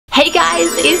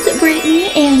it's Brittany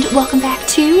and welcome back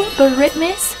to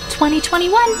Britmas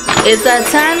 2021. It's that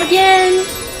time again.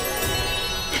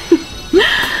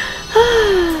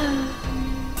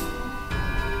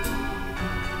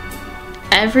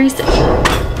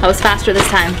 I was faster this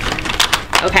time.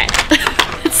 Okay.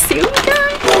 Let's see what we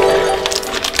got.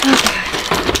 Okay.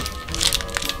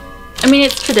 I mean,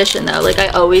 it's tradition though. Like, I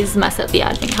always mess up the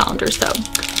advent calendar, so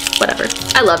whatever.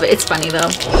 I love it. It's funny though.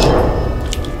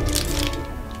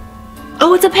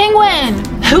 Oh, it's a penguin!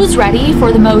 Who's ready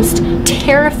for the most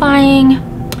terrifying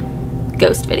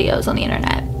ghost videos on the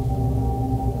internet?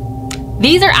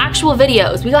 These are actual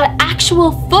videos. We got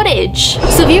actual footage.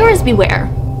 So viewers beware.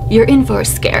 You're in for a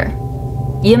scare.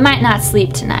 You might not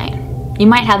sleep tonight. You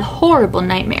might have horrible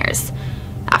nightmares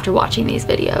after watching these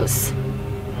videos.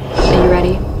 Are you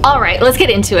ready? All right, let's get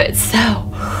into it. So,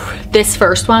 this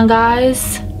first one,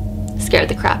 guys, scared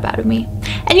the crap out of me.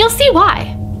 And you'll see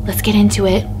why. Let's get into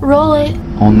it. Roll it.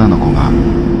 女の子が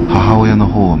母親の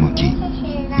方を向き、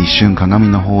一瞬鏡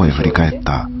の方へ振り返っ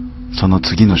た。その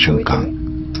次の瞬間、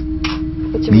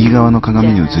右側の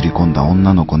鏡に映り込んだ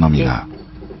女の子のみが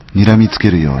睨みつけ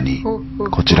るように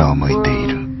こちらを向いてい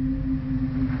る。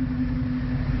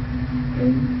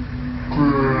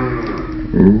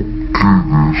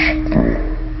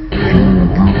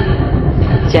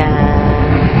じゃーん。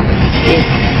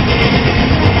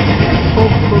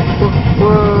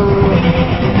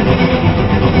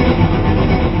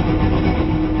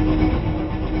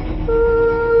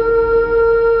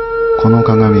この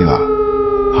鏡は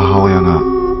母親が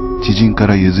知人か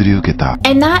ら譲り受けた。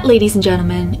 And that, ladies and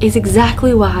gentlemen, is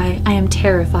exactly why I am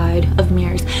terrified of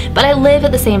mirrors. But I live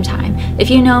at the same time.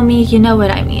 If you know me, you know what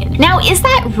I mean. Now, is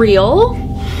that real?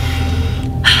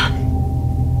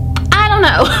 I don't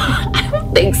know. I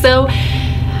don't think so.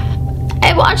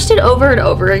 I watched it over and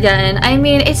over again. I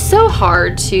mean, it's so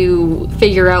hard to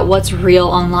figure out what's real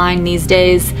online these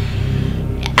days.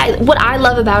 What I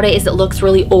love about it is it looks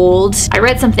really old. I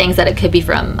read some things that it could be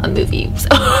from a movie. So,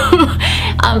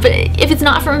 but if it's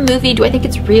not from a movie, do I think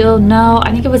it's real? No,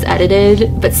 I think it was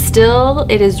edited, but still,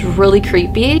 it is really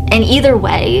creepy. And either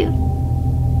way,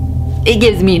 it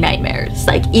gives me nightmares.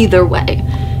 Like, either way,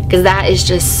 because that is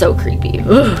just so creepy.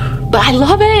 Ugh. But I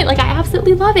love it. Like, I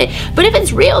absolutely love it. But if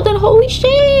it's real, then holy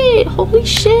shit. Holy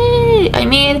shit. I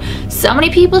mean, so many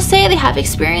people say they have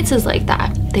experiences like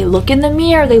that. They look in the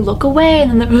mirror, they look away,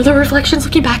 and then the reflection's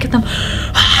looking back at them.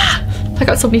 I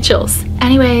got so many chills.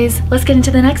 Anyways, let's get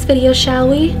into the next video, shall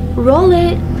we? Roll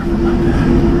it.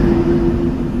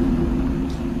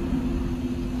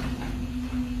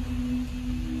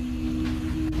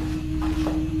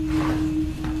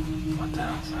 What the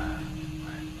hell's that?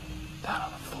 Down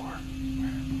on the floor.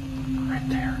 Right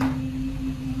there.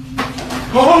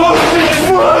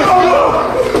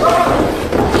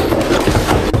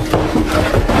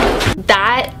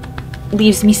 That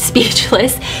leaves me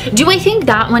speechless. Do I think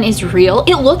that one is real?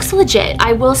 It looks legit.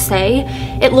 I will say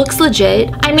it looks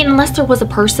legit. I mean, unless there was a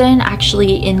person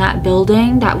actually in that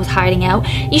building that was hiding out.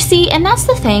 You see, and that's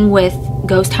the thing with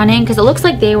ghost hunting, because it looks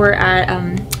like they were at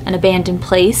an abandoned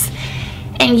place,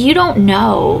 and you don't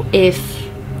know if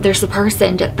there's a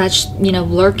person that's, you know,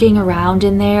 lurking around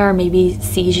in there, maybe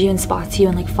sees you and spots you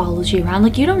and like follows you around.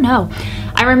 Like, you don't know.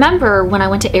 I remember when I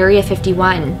went to Area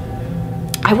 51,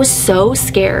 I was so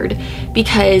scared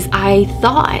because I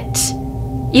thought,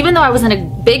 even though I was in a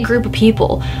big group of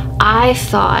people, I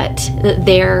thought that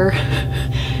there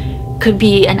could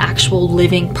be an actual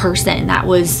living person that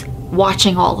was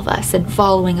watching all of us and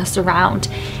following us around.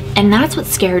 And that's what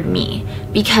scared me,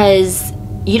 because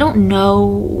you don't know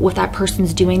what that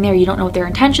person's doing there. You don't know what their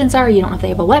intentions are. You don't know if they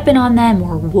have a weapon on them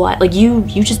or what. Like, you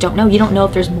just don't know. You don't know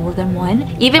if there's more than one.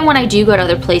 Even when I do go to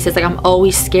other places, like, I'm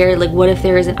always scared, like, what if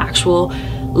there is an actual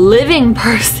living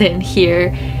person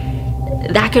here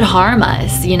that could harm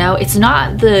us, you know? It's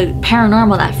not the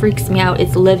paranormal that freaks me out,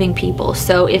 it's living people.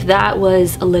 So if that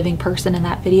was a living person in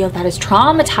that video, that is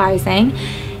traumatizing.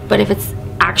 But if it's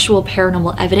actual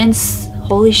paranormal evidence,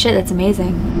 holy shit, that's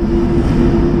amazing.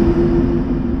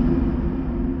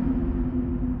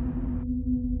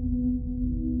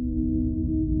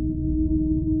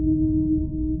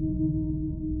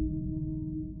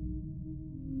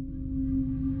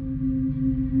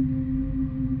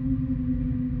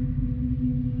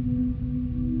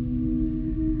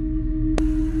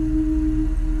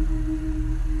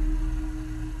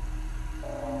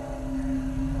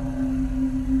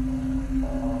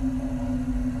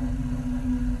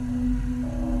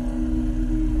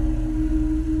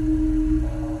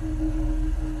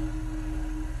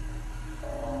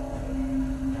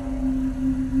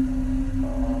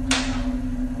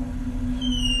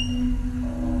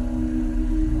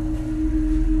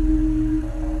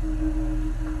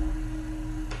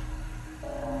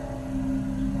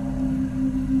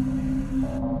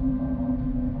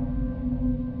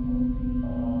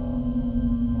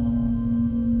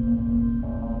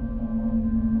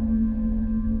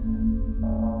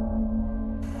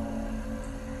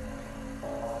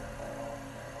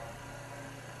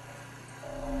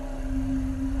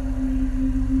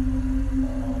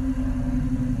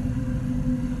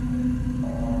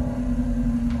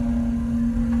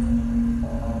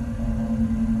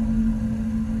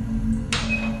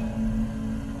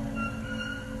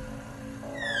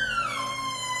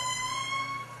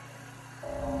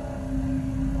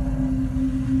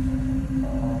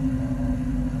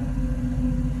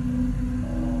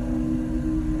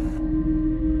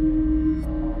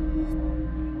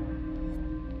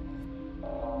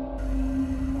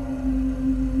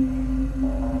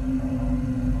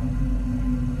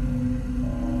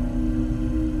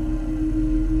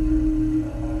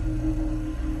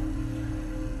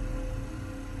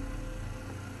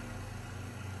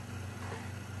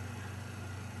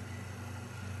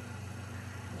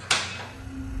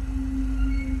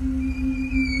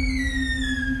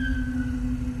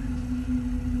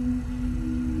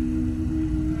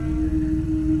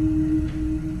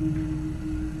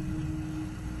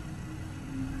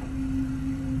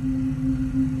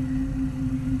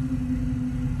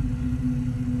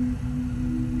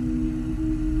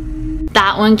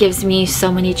 That one gives me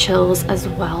so many chills as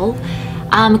well.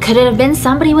 Could it have been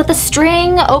somebody with a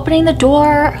string opening the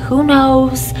door? Who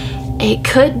knows? It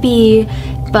could be,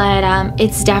 but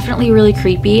it's definitely really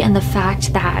creepy, and the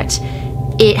fact that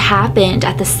it happened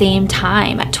at the same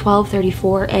time at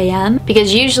 12:34 a.m.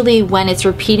 because usually when it's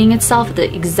repeating itself at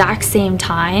the exact same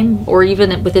time, or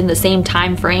even within the same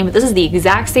time frame, if this is the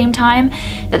exact same time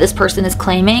that this person is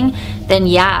claiming, then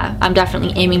yeah, I'm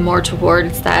definitely aiming more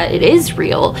towards that it is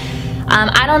real.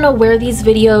 I don't know where these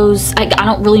videos, I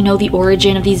don't really know the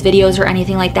origin of these videos or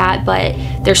anything like that, but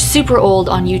they're super old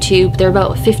on YouTube. They're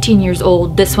about 15 years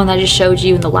old. This one that I just showed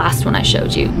you and the last one I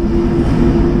showed you.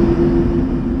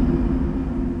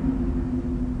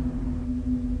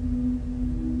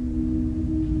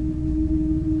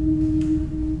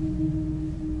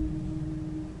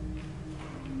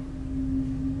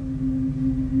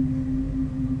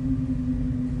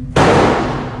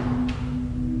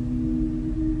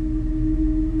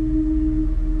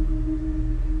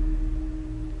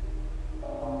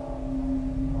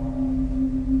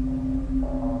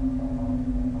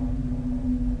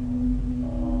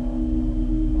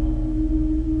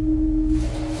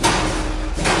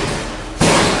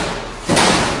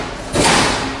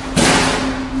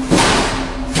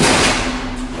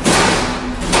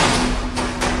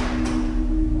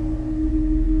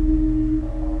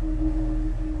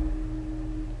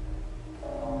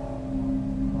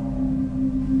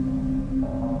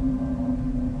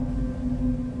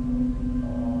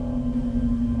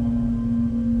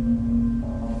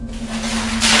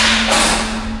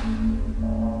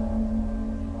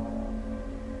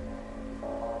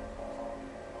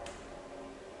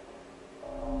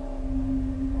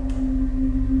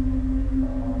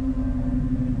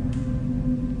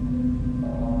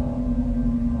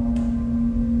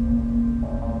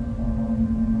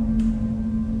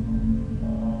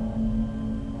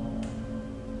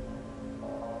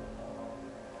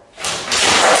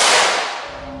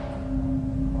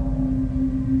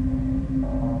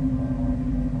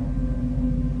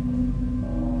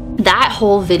 That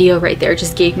whole video right there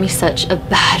just gave me such a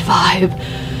bad vibe.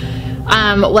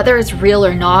 Whether it's real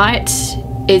or not,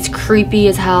 it's creepy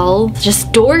as hell.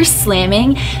 Just doors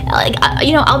slamming, like,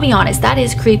 you know, I'll be honest, that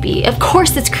is creepy. Of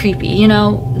course it's creepy, you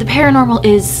know. The paranormal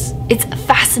it's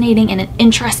fascinating and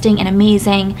interesting and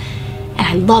amazing, and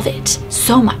I love it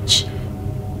so much.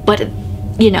 But,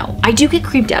 you know, I do get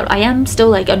creeped out. I am still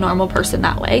like a normal person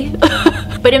that way.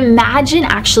 But imagine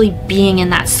actually being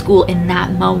in that school in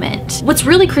that moment. What's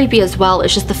really creepy as well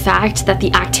is just the fact that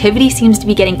the activity seems to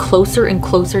be getting closer and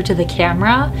closer to the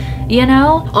camera, you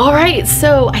know? All right,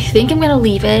 so I think I'm gonna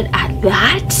leave it at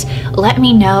that. Let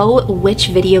me know which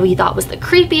video you thought was the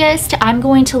creepiest. I'm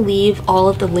going to leave all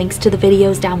of the links to the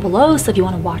videos down below, so if you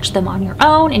wanna watch them on your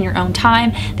own, in your own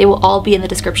time, they will all be in the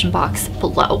description box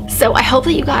below. So I hope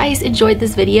that you guys enjoyed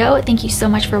this video. Thank you so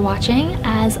much for watching.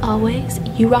 As always,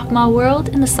 you rock my world.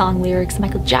 In the song lyrics,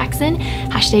 Michael Jackson,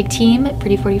 hashtag team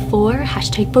pretty44,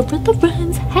 hashtag both with the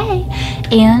friends, hey,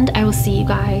 and I will see you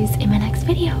guys in my next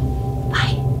video.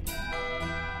 Bye.